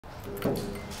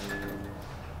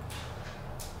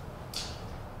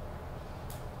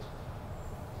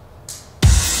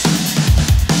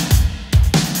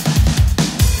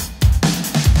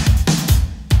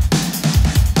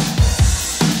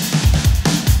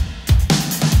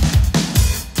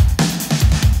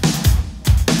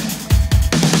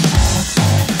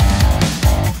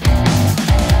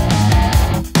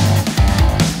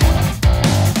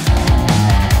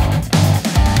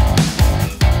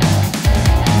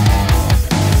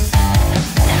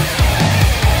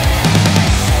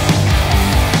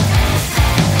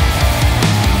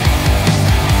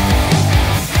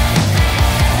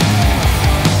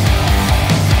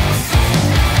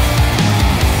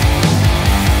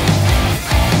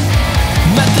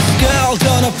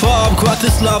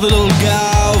This lovely little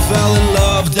gal fell in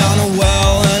love down a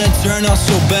well, and it turned out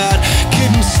so bad.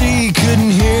 Couldn't see, couldn't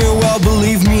hear, well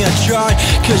believe me I tried.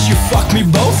 Cause you fucked me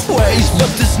both ways, but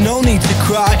there's no need to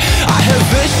cry. I have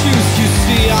issues, you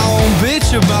see, I won't bitch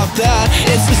about that.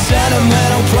 It's a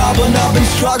sentimental problem, I've been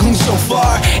struggling so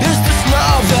far. Is this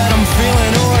love that I'm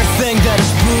feeling, or a thing that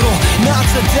is brutal? Not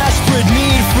a desperate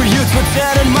need for you to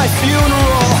attend in my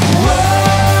funeral.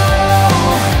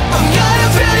 Whoa, I'm gonna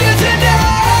feel you tonight.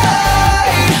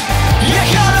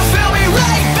 You're gonna feel me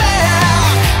right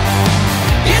back.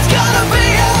 It's gonna be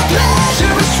a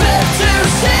pleasurous trip to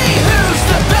see who's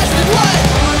the best at what.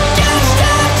 Can't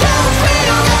stop, don't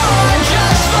feel on,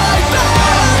 just fight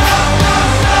back.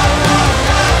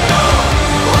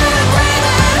 We're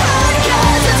breathing hard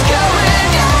cause it's going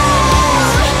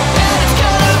down, and it's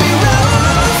gonna be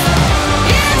rough.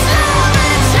 It's love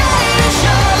inside and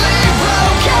surely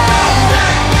broken.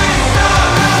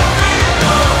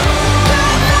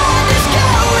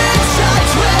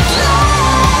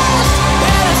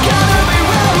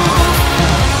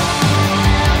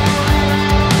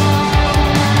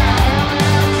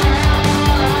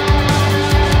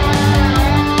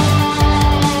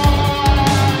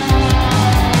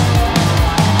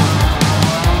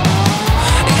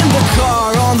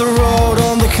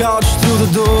 Couch through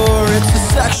the door, it's a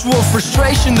sexual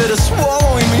frustration that is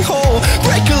swallowing me whole.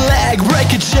 Break a leg,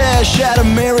 break a chair, shatter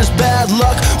mirrors, bad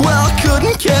luck. Well, I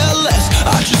couldn't care less,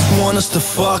 I just want us to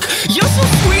fuck. You're so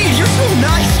sweet, you're so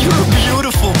nice, you're a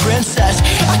beautiful princess.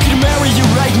 I could marry you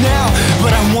right now,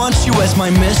 but I want you as my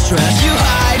mistress. You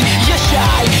hide, you